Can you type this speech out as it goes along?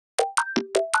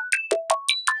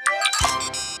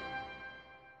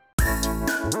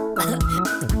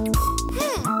Fred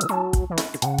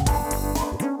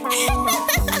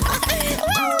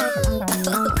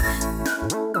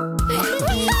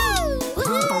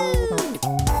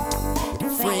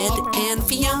and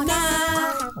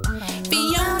Fiona.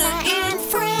 Fiona and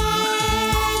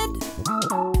Fred.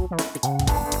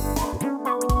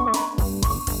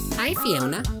 Hi,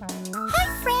 Fiona. Hi,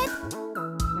 Fred.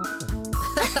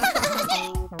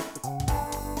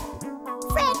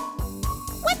 Fred,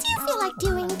 what do you feel like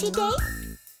doing today?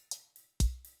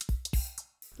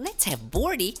 Let's have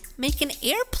Bordy make an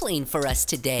airplane for us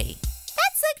today.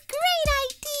 That's a great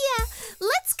idea.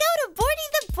 Let's go to Bordy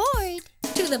the board.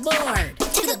 To the board.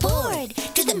 To the board.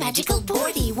 To the magical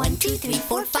Bordy. 1, 2, 3,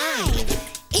 4,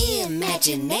 5.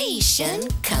 Imagination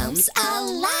comes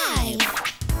alive.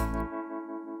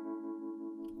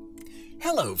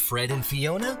 Hello, Fred and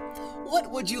Fiona. What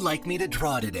would you like me to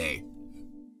draw today?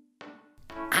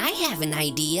 I have an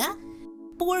idea.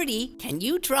 Bordy, can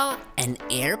you draw an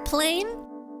airplane?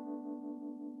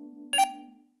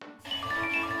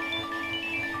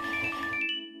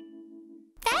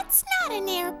 That's not an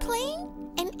airplane.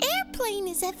 An airplane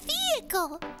is a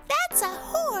vehicle. That's a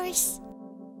horse.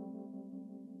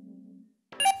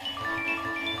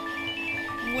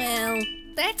 Well,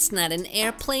 that's not an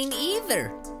airplane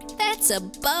either. That's a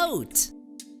boat.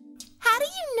 How do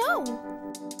you know?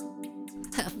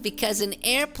 Because an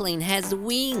airplane has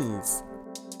wings.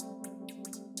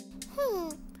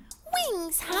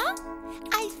 Wings, huh?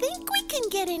 I think we can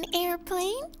get an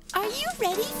airplane. Are you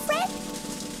ready, Fred?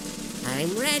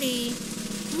 I'm ready.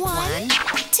 1,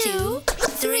 2,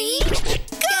 3,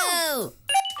 Go!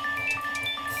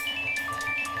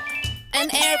 An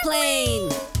airplane!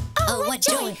 Oh, what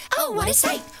joy! Oh, what a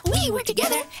sight! We were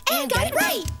together and got it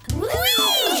right!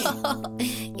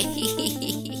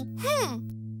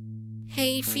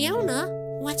 Hey, Fiona,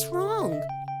 what's wrong?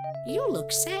 You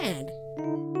look sad.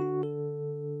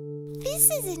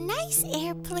 This is a nice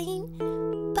airplane,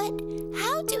 but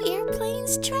how do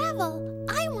airplanes travel?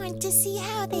 I want to see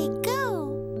how they go.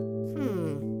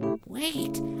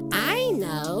 Wait, I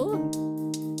know.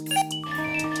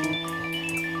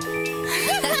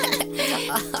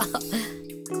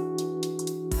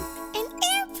 An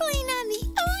airplane on the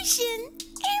ocean?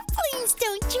 Airplanes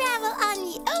don't travel on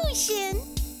the ocean.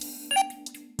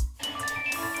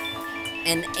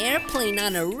 An airplane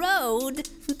on a road?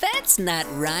 That's not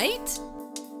right.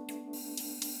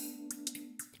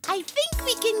 I think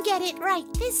we can get it right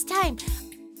this time.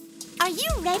 Are you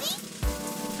ready?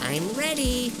 I'm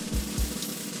ready.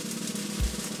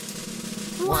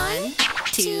 1,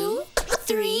 2,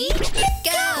 3,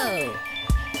 Go!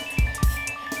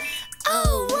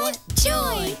 Oh, what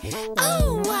joy!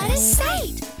 Oh, what a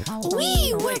sight!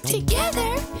 We were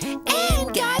together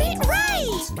and got it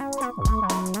right!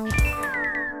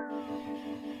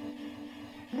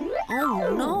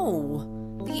 Oh no!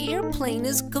 The airplane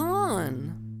is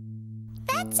gone.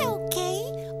 That's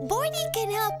okay. Bordy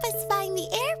can help us find the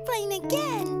airplane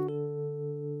again.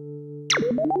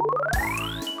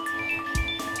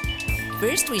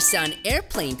 First we saw an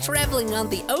airplane traveling on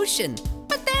the ocean,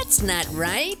 but that's not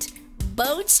right.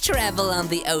 Boats travel on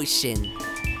the ocean.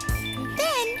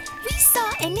 Then we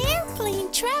saw an airplane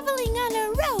traveling on a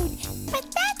road, but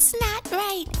that's not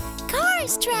right.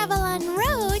 Cars travel on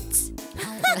roads.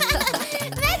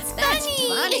 That's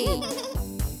funny.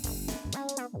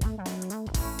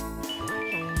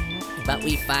 But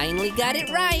we finally got it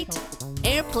right.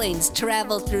 Airplanes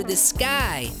travel through the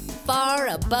sky, far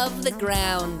above the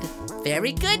ground.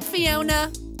 Very good,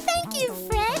 Fiona. Thank you,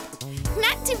 Fred.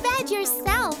 Not too bad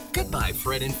yourself. Goodbye,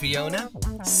 Fred and Fiona.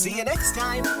 See you next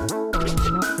time.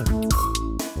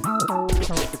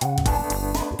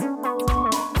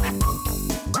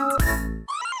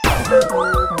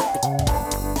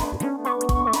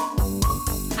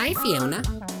 Hi, Fiona.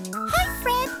 Hi,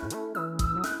 Fred.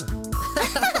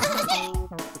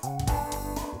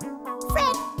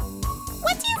 Fred,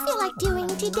 what do you feel like doing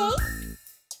today?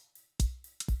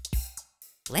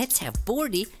 Let's have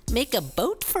Bordy make a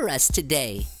boat for us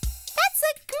today. That's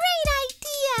a great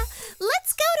idea.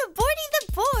 Let's go to Bordy the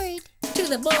board. To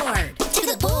the board. To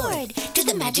the board. To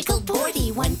the magical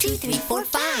Bordy. 1, 2, 3, 4,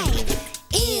 5.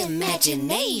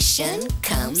 Imagination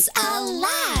comes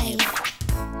alive.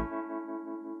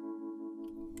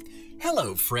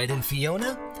 Hello, Fred and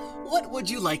Fiona. What would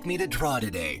you like me to draw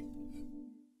today?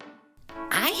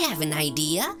 I have an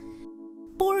idea.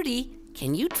 Bordy,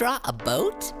 can you draw a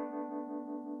boat?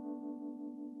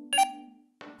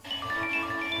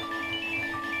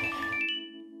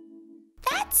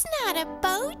 That's not a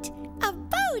boat. A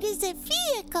boat is a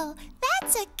vehicle.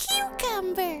 That's a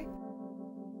cucumber.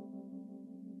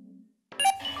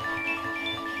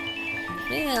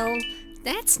 Well,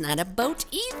 that's not a boat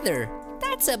either.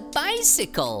 That's a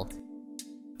bicycle.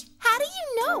 How do you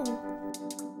know?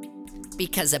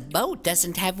 Because a boat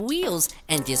doesn't have wheels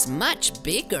and is much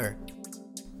bigger.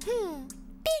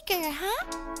 Bigger, huh?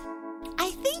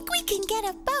 I think we can get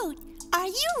a boat. Are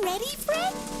you ready,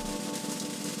 Fred?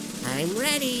 I'm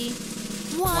ready.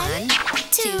 1,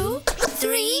 2,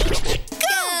 3,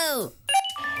 go!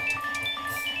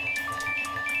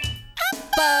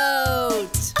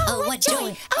 Boat! Oh, what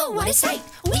joy! Oh, what a sight!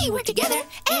 We were together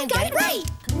and got it right!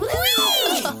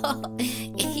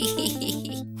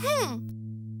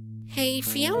 Hey,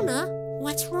 Fiona,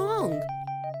 what's wrong?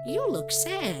 You look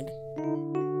sad.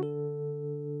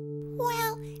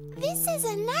 Well, this is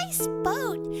a nice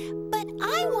boat, but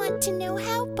I want to know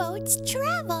how boats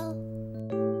travel.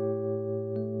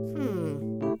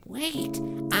 Wait,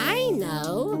 I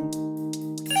know.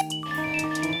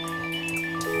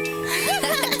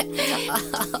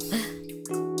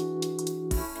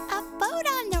 A boat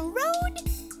on the road?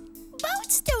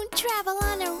 Boats don't travel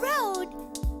on a road.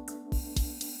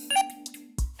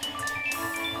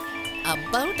 A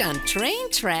boat on train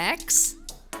tracks?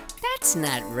 That's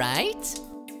not right.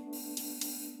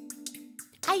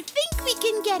 I think we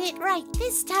can get it right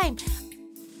this time.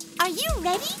 Are you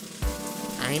ready?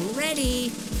 I'm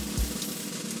ready.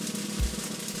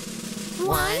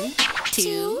 1,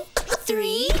 2,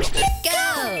 3,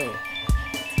 go!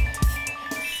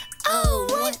 Oh,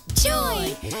 what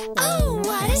joy! Oh,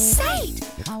 what a sight!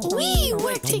 We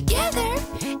were together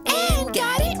and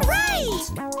got it right!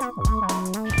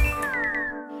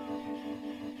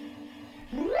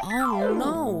 Oh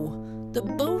no, the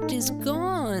boat is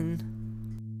gone.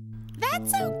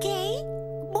 That's okay.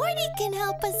 Morty can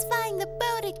help us find the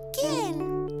boat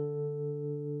again.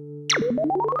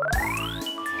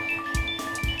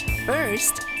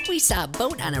 First, we saw a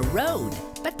boat on a road,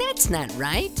 but that's not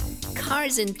right.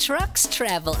 Cars and trucks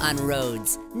travel on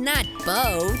roads, not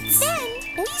boats. Then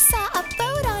we saw a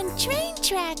boat on train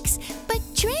tracks, but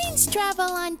trains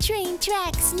travel on train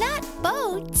tracks, not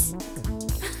boats.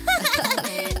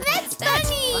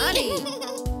 That's funny.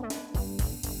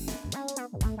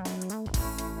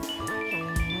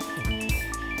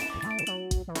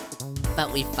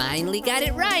 But we finally got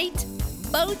it right.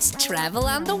 Boats travel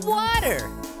on the water.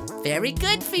 Very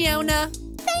good, Fiona.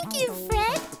 Thank you,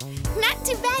 Fred. Not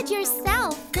too bad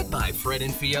yourself. Goodbye, Fred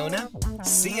and Fiona.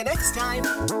 See you next time.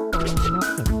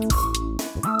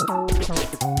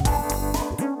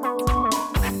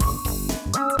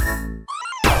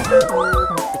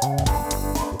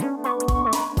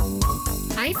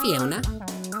 Hi, Fiona.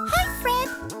 Hi, Fred.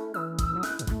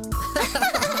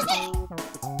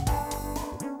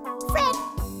 Fred,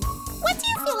 what do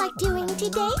you feel like doing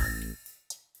today?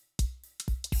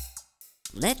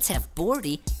 Let's have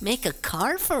Bordy make a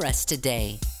car for us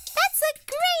today. That's a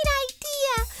great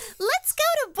idea. Let's go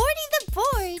to Bordy the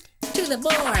board. To the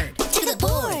board. To the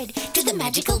board. To the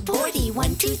magical Bordy.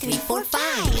 1, 2, 3, 4,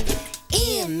 5.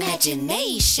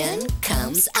 Imagination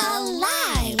comes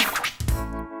alive.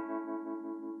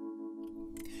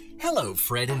 Hello,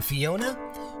 Fred and Fiona.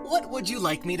 What would you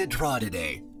like me to draw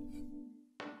today?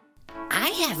 I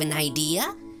have an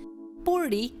idea.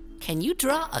 Bordy, can you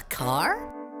draw a car?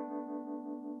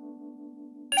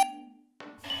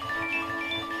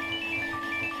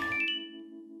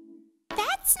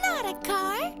 That's not a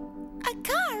car. A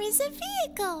car is a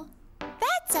vehicle.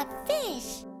 That's a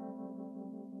fish.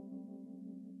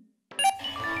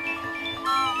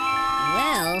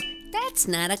 Well, that's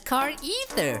not a car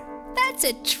either. That's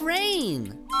a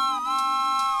train.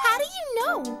 How do you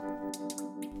know?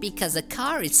 Because a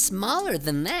car is smaller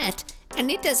than that, and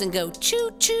it doesn't go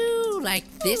choo-choo like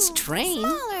this train.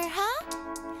 Smaller, huh?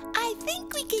 I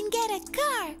think we can get a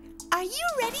car. Are you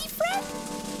ready, Fred?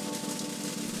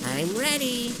 I'm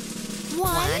ready.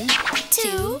 1,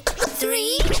 2,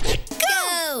 3,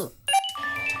 go!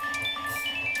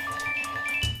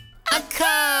 A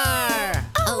car!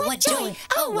 Oh, what joy!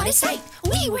 Oh, what a sight!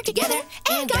 We were together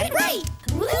and got it right!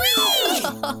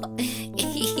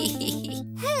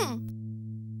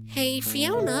 Hey,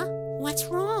 Fiona, what's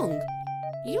wrong?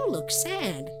 You look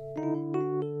sad.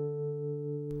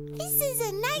 This is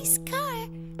a nice car,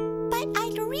 but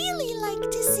I'd really like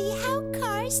to see how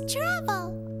cars travel.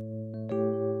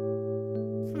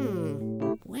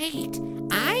 Wait,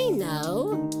 I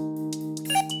know.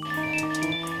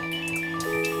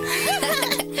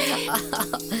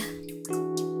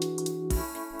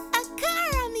 A car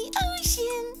on the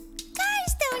ocean.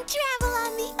 Cars don't travel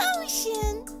on the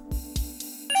ocean.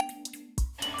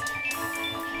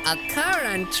 A car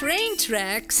on train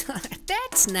tracks?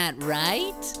 That's not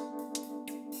right.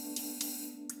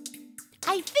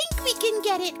 I think we we can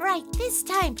get it right this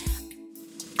time.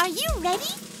 Are you ready?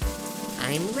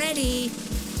 I'm ready.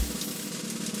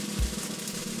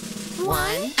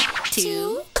 1,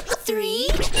 2, 3,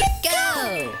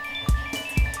 go!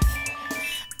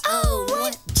 Oh,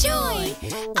 what joy!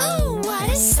 Oh, what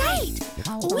a sight!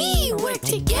 We worked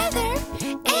together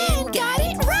and got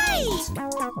it right!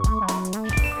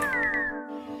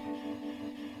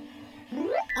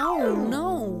 Oh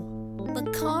no, the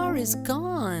car is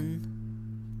gone.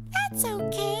 That's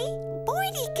okay.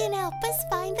 Bordy can help us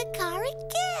find the car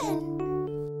again.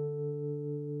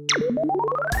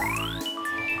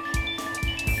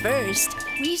 First,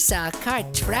 we saw a car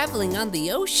traveling on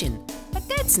the ocean, but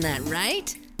that's not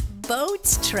right.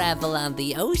 Boats travel on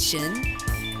the ocean.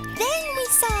 Then we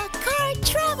saw a car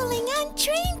traveling on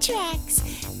train tracks,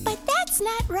 but that's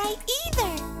not right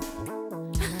either.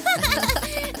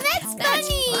 That's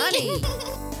funny.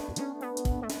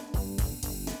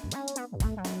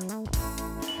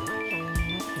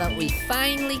 But we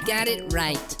finally got it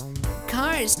right.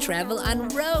 Cars travel on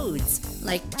roads,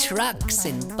 like trucks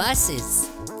and buses.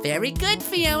 Very good,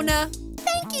 Fiona.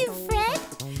 Thank you, Fred.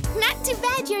 Not too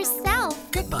bad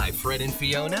yourself. Goodbye, Fred and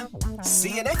Fiona.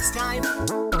 See you next time.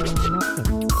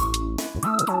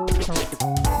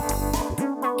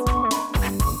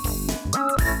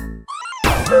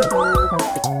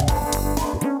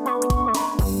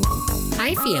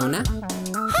 Hi, Fiona.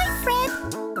 Hi, Fred.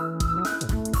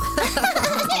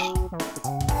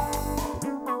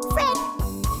 Fred,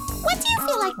 what do you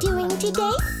feel like doing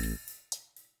today?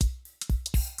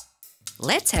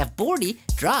 Let's have Bordy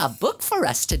draw a book for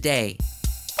us today.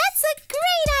 That's a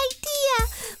great idea.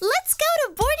 Let's go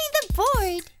to Bordy the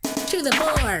board. To the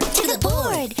board. To the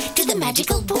board. To the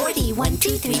magical Bordy. 1,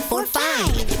 2, 3, 4,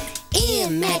 5.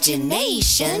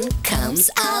 Imagination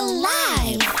comes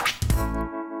alive.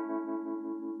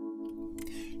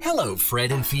 Hello,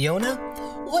 Fred and Fiona.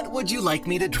 What would you like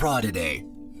me to draw today?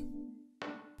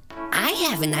 I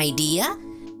have an idea.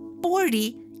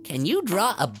 Bordy, can you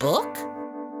draw a book?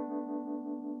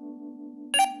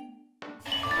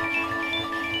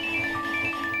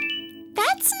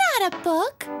 That's not a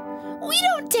book. We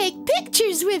don't take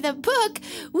pictures with a book.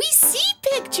 We see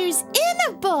pictures in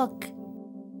a book.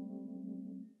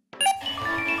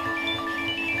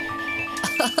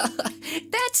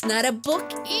 That's not a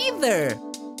book either.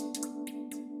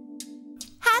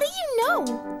 How do you know?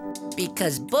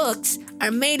 Because books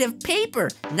are made of paper,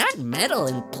 not metal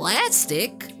and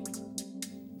plastic.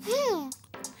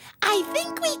 I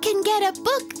think we can get a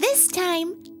book this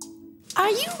time. Are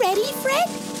you ready, Fred?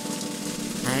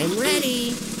 I'm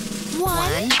ready.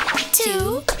 1,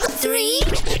 2, 3,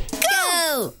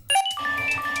 go!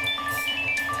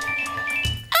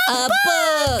 A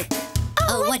book!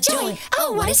 Oh, what joy!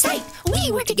 Oh, what a sight!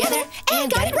 We were together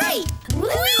and got it right!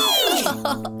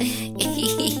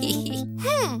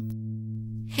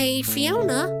 Hey,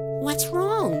 Fiona, what's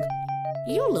wrong?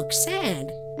 You look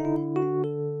sad.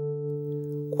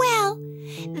 Well,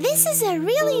 this is a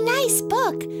really nice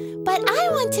book, but I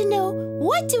want to know,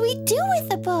 what do we do with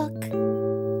the book?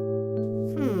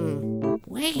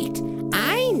 Wait,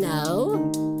 I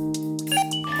know.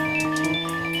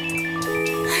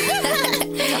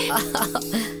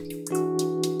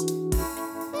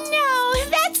 No,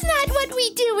 that's not what we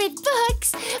do with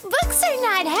books. Books are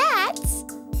not hats.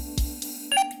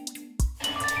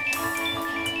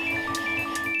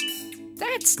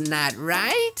 That's not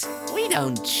right. We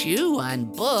don't chew on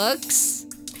books.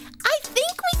 I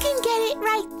think we can get it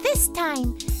right this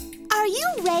time. Are you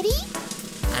ready?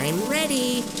 I'm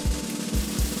ready.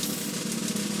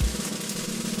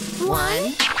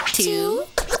 1, 2,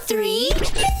 3,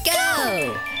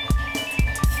 go!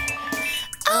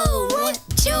 Oh, what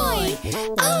joy!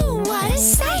 Oh, what a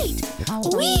sight!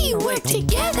 We worked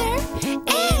together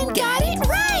and got it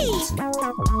right!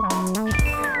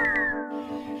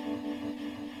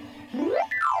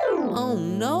 Oh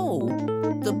no,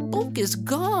 the book is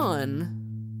gone.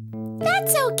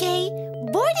 That's okay.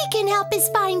 Bordy can help us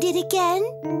find it again.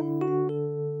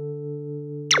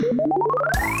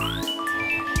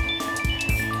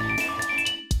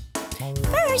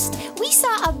 First, we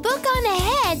saw a book on a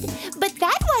head, but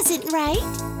that wasn't right.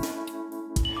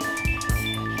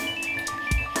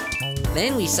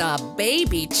 Then we saw a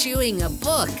baby chewing a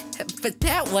book, but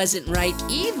that wasn't right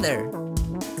either.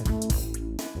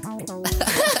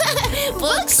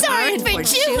 Books aren't for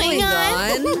chewing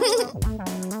on.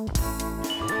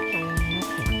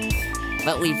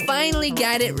 But we finally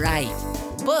got it right.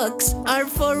 Books are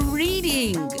for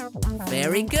reading.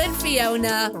 Very good,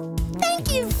 Fiona.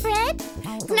 Thank you, Fred.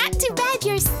 Not too bad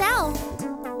yourself.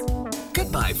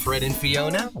 Goodbye, Fred and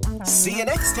Fiona. See you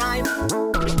next time.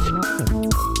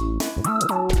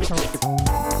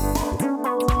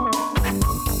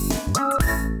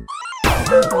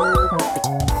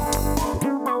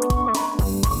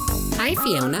 Hi,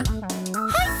 Fiona.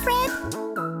 Hi, Fred.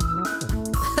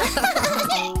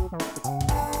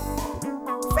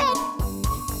 Fred,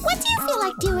 what do you feel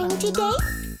like doing today?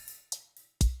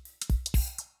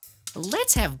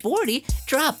 Let's have Bordy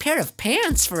draw a pair of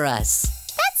pants for us.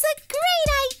 That's a great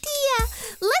idea.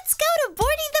 Let's go to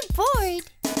Bordy the board.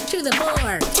 To the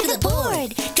board. To the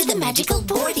board. To the magical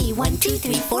Bordy. 1, 2,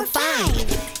 3, 4,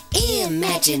 5.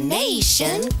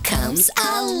 Imagination comes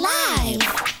alive.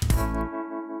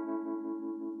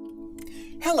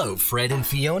 Hello, Fred and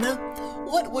Fiona.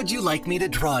 What would you like me to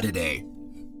draw today?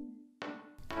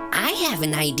 I have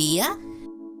an idea.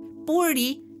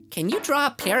 Bordy, can you draw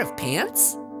a pair of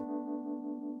pants?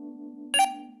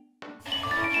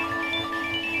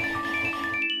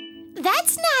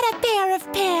 That's not a pair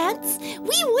of pants.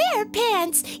 We wear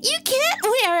pants. You can't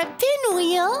wear a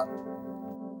pinwheel.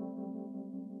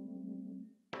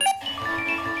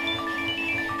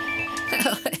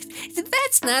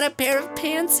 That's not a pair of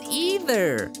pants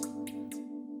either.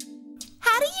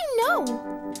 How do you know?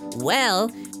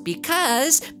 Well,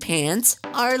 because pants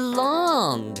are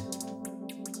long.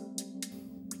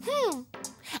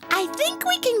 I think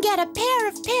we can get a pair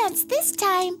of pants this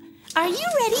time. Are you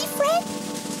ready, Fred?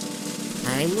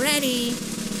 I'm ready.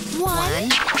 1,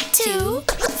 2,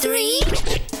 3,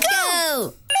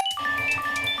 go!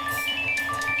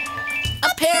 A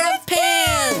pair of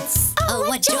pants! Oh,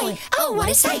 what joy! Oh, what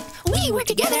a sight! We were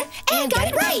together and got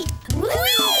it right!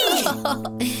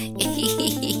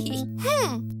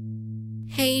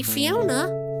 Hey, Fiona,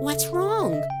 what's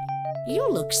wrong? You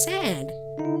look sad.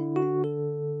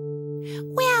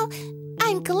 Well,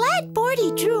 I'm glad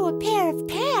Bordy drew a pair of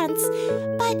pants,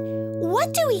 but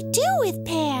what do we do with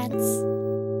pants?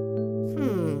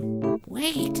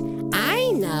 Wait,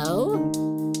 I know.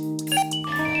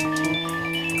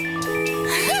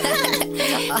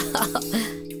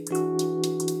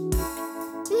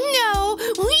 No,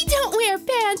 we don't wear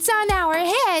pants on our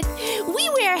head. We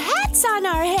wear hats on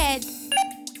our head.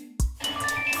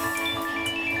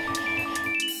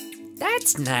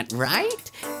 That's not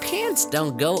right. Pants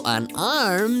don't go on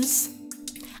arms.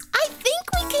 I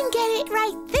think we can get it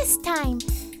right this time.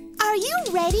 Are you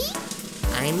ready?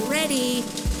 I'm ready.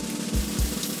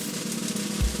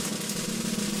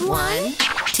 1,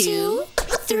 2,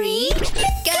 3,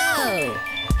 go!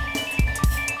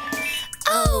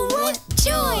 Oh, what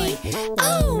joy!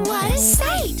 Oh, what a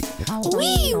sight!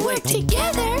 We were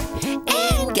together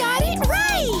and got it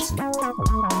right!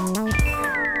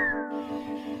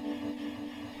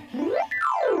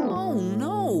 Oh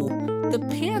no, the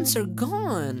pants are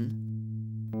gone.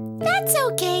 That's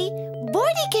okay.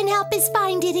 Bordy can help us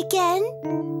find it again.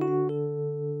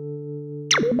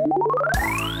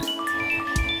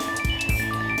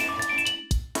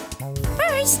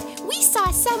 First, we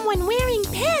saw someone wearing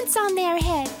pants on their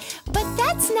head, but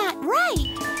that's not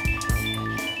right.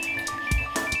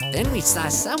 Then we saw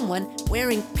someone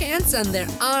wearing pants on their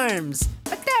arms,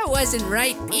 but that wasn't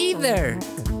right either.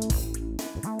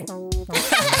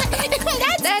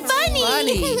 That's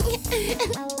funny.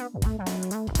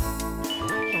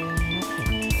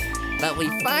 But we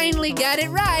finally got it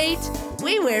right.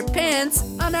 We wear pants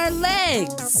on our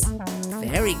legs.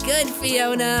 Very good,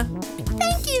 Fiona.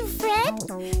 Thank you, Fred.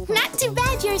 Not too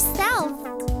bad yourself.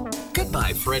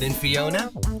 Goodbye, Fred and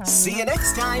Fiona. See you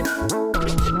next time.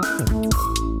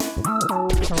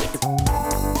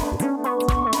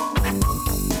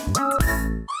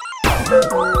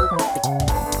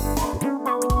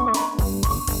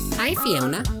 Hi,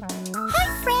 Fiona. Hi,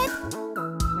 Fred.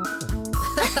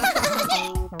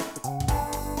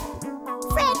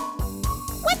 Fred,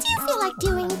 what do you feel like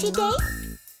doing today?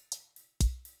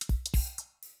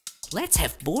 Let's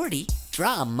have Bordy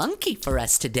draw a monkey for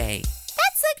us today.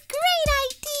 That's a great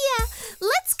idea.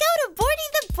 Let's go to Bordy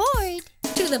the board.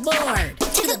 To the board.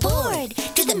 To the board.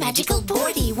 To the magical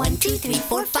Bordy. 1, 2, 3,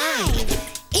 4,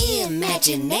 5.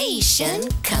 Imagination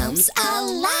comes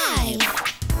alive.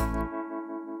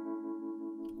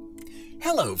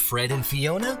 Hello, Fred and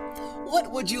Fiona.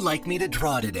 What would you like me to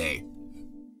draw today?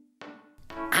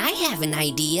 I have an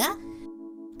idea.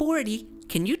 Bordy,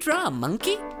 can you draw a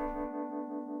monkey?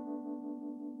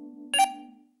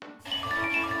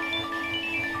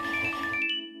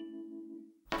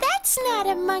 That's not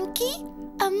a monkey.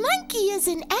 A monkey is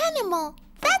an animal.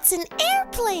 That's an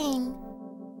airplane.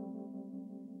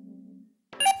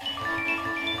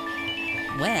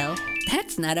 Well,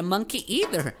 that's not a monkey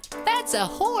either. That's a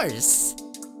horse.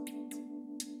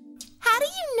 How do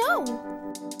you know?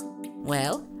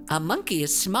 Well, A monkey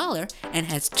is smaller and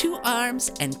has 2 arms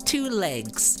and 2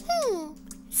 legs.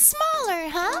 Smaller,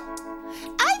 huh?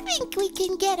 I think we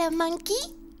can get a monkey.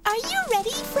 Are you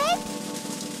ready, Fred?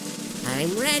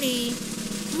 I'm ready.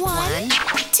 1,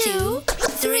 2,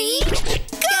 3,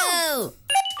 go!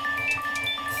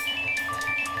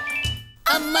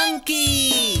 A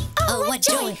monkey! Oh, what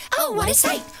joy! Oh, what a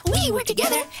sight! We were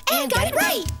together and got it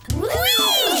right!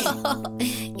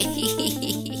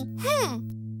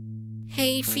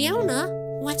 Hey, Fiona,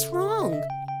 what's wrong?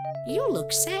 You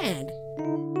look sad.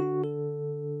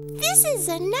 This is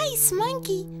a nice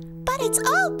monkey, but it's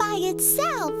all by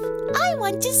itself. I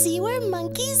want to see where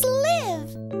monkeys live.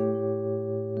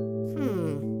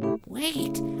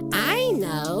 Wait, I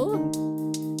know.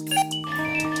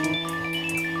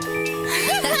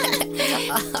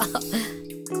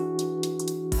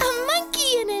 A monkey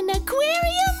in an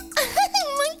aquarium?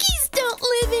 Monkeys don't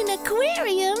live in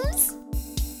aquariums.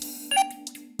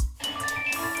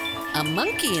 A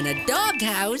monkey in a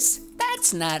doghouse?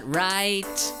 That's not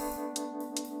right.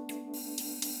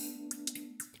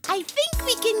 I think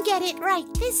we can get it right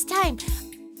this time.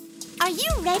 Are you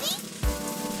ready?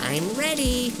 I'm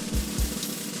ready.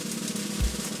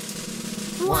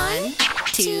 1,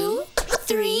 2,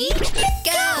 3,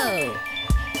 go!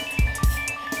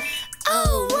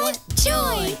 Oh, what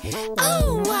joy!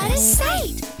 Oh, what a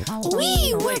sight!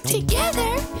 We were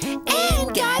together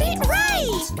and got it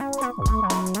right!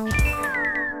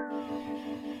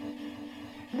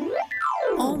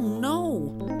 Oh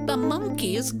no, the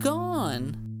monkey is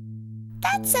gone.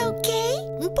 That's okay.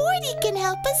 Bordy can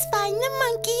help us find the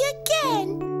monkey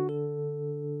again.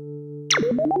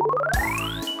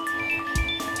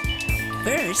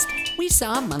 First, we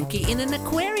saw a monkey in an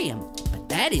aquarium, but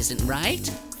that isn't right.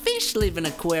 Fish live in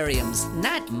aquariums,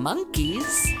 not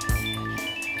monkeys.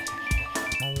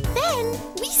 Then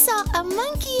we saw a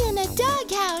monkey in a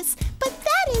doghouse, but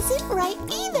that isn't right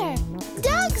either.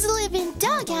 Dogs live in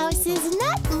doghouses,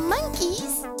 not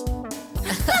monkeys.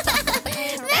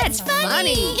 That's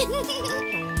funny.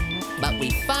 But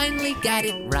we finally got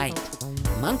it right.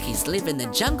 Monkeys live in the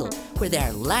jungle where there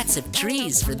are lots of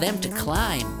trees for them to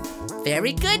climb.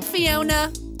 Very good,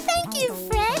 Fiona. Thank you,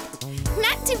 Fred.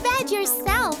 Not too bad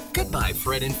yourself. Goodbye,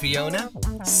 Fred and Fiona.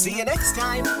 See you next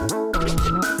time.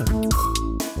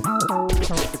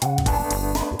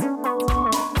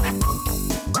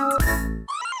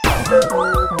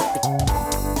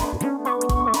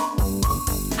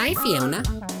 Hi, Fiona.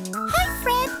 Hi,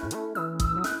 Fred.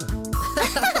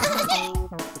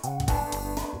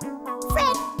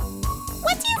 Fred,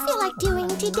 what do you feel like doing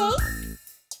today?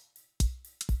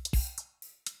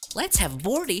 Let's have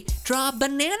Bordy draw a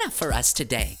banana for us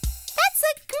today. That's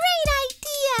a great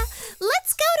idea.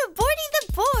 Let's go to Bordy the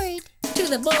board. To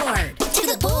the board. To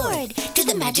the board. To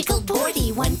the magical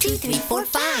Bordy. 1, 2, 3, 4,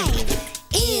 5.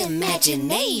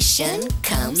 Imagination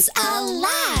comes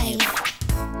alive.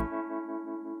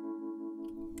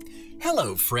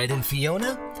 Hello, Fred and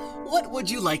Fiona. What would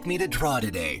you like me to draw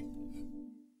today?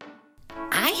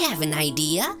 I have an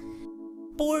idea.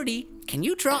 Bordy, can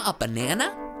you draw a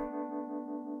banana?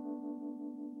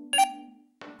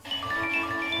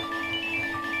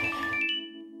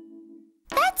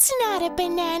 That's not a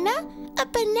banana. A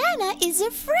banana is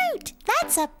a fruit.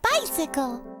 That's a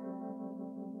bicycle.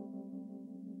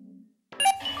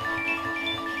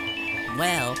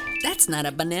 Well, that's not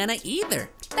a banana either.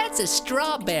 That's a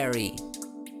strawberry.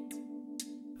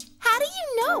 How do you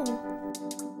know?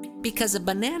 Because a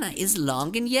banana is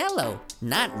long and yellow,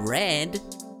 not red.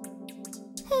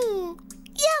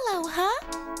 Yellow, huh?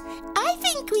 I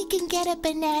think we can get a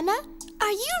banana.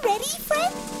 Are you ready,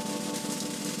 Fred?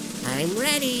 I'm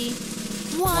ready.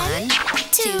 1,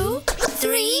 2,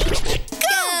 3,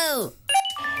 go!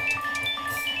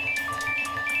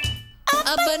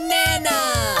 A banana!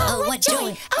 Oh, what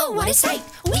joy! Oh, what a sight!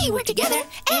 We were together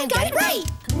and got it right!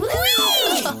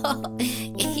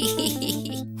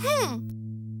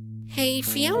 Hey,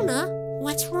 Fiona,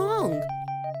 what's wrong?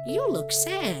 You look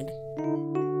sad.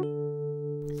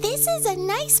 This is a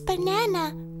nice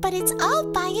banana, but it's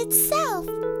all by itself.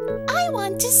 I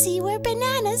want to see where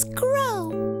bananas grow.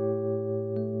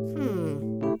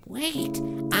 Wait,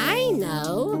 I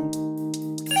know.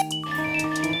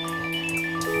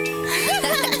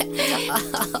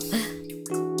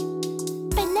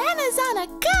 Bananas on a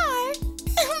car?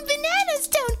 Bananas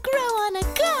don't grow on a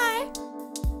car.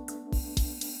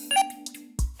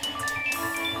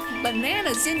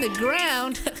 Bananas in the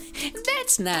ground?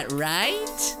 That's not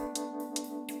right.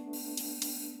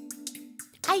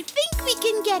 I think we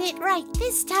can get it right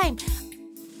this time.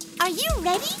 Are you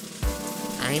ready?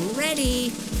 I'm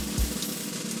ready.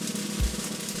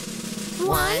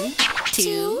 1,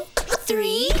 2,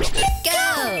 3,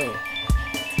 go!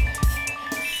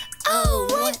 Oh,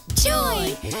 what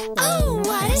joy! Oh,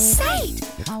 what a sight!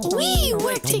 We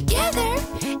worked together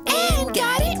and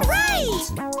got it right!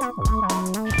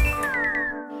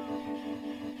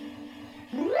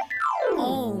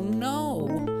 Oh no,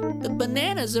 the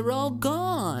bananas are all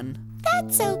gone.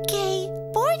 That's okay.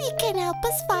 Bordy can help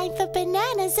us find the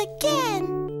bananas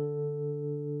again.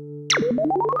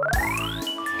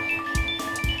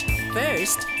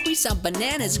 First, we saw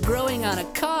bananas growing on a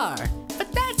car,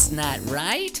 but that's not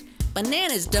right.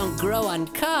 Bananas don't grow on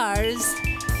cars.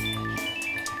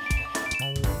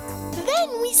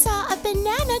 Then we saw a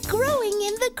banana growing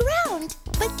in the ground,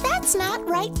 but that's not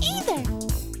right either.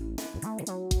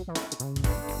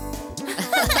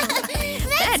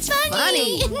 That's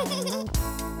funny.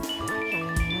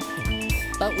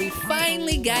 But we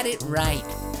finally got it right.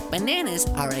 Bananas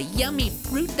are a yummy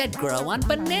fruit that grow on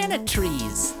banana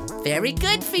trees. Very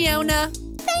good, Fiona.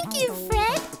 Thank you,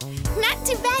 Fred. Not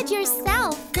too bad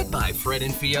yourself. Goodbye, Fred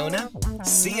and Fiona.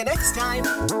 See you next time.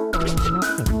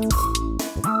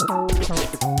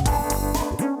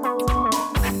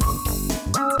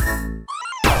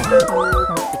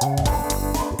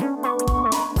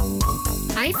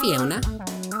 Hi, Fiona.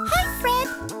 Hi, Fred.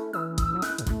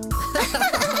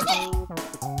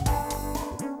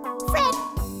 Fred,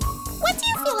 what do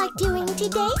you feel like doing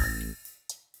today?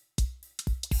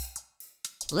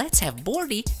 Let's have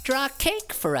Bordy draw a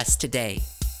cake for us today.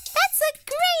 That's a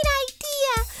great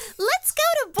idea. Let's go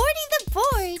to Bordy the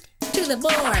board. To the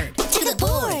board. To the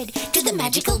board. To the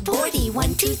magical Bordy.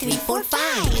 1, 2, 3, 4,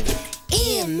 5.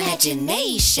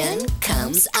 Imagination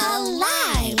comes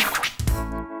alive.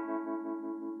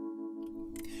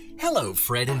 Hello,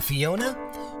 Fred and Fiona.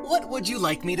 What would you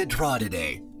like me to draw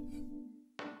today?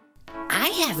 I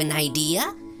have an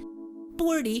idea.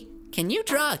 Bordy, can you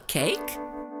draw a cake?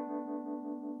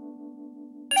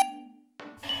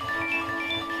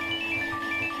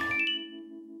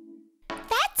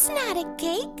 That's not a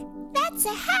cake. That's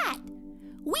a hat.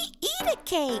 We eat a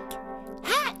cake.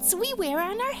 Hats we wear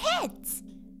on our heads.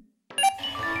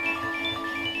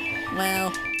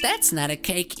 Well, that's not a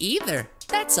cake either.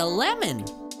 That's a lemon.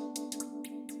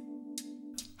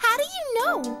 How do you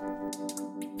know?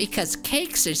 Because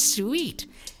cakes are sweet,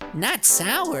 not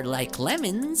sour like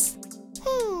lemons.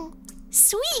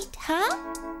 Sweet, huh?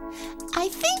 I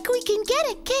think we can get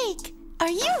a cake. Are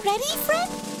you ready, Fred?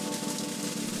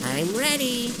 I'm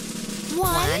ready.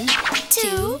 1,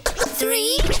 2,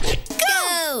 3,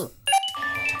 go!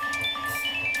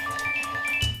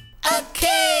 A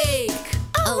cake!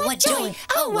 Oh, what joy!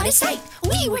 Oh, what a sight!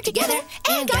 We worked together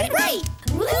and got it right!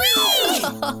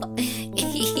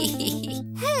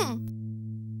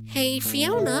 Hey,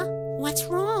 Fiona, what's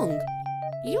wrong?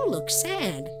 You look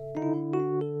sad.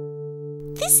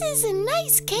 This is a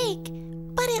nice cake,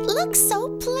 but it looks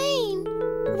so plain.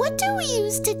 What do we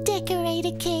use to decorate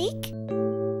a cake?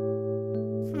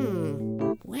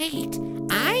 Wait,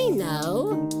 I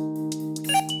know.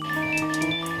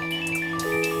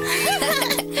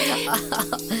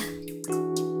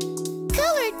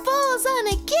 Colored balls on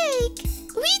a cake?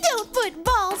 We don't put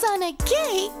balls on a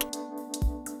cake.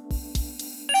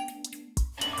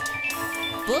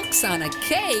 Books on a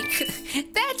cake?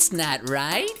 That's not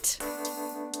right.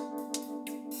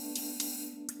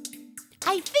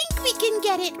 I think we can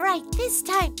get it right this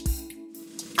time.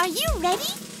 Are you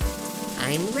ready?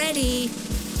 I'm ready.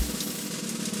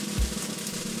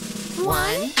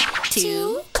 1,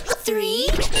 2, 3,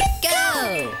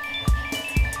 go!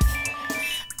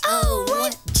 Oh,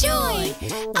 what joy!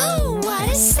 Oh, what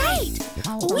a sight!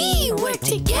 We worked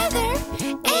together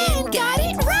and got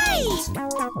it right!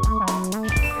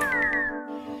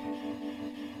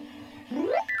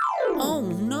 Oh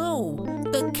no,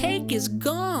 the cake is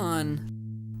gone.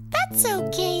 That's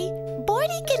okay.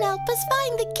 Bordy can help us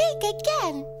find the cake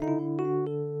again.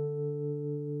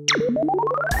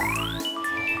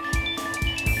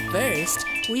 First,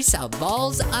 we saw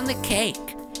balls on the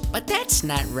cake, but that's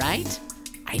not right.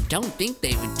 I don't think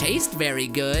they would taste very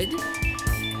good.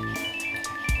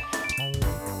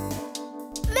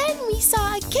 Then we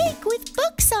saw a cake with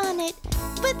books on it,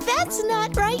 but that's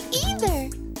not right either.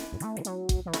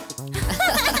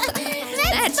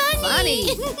 That's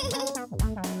funny.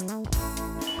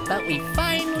 But we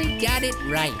finally got it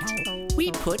right.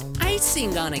 We put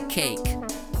icing on a cake.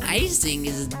 Icing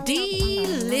is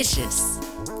delicious.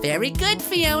 Very good,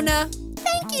 Fiona.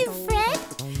 Thank you, Fred.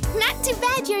 Not too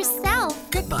bad yourself.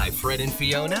 Goodbye, Fred and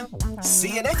Fiona.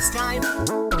 See you next time.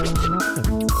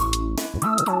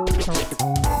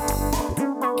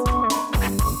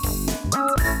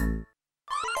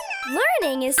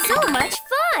 Learning is so much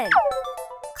fun!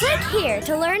 Click here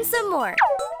to learn some more.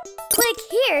 Click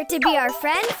here to be our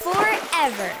friend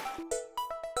forever.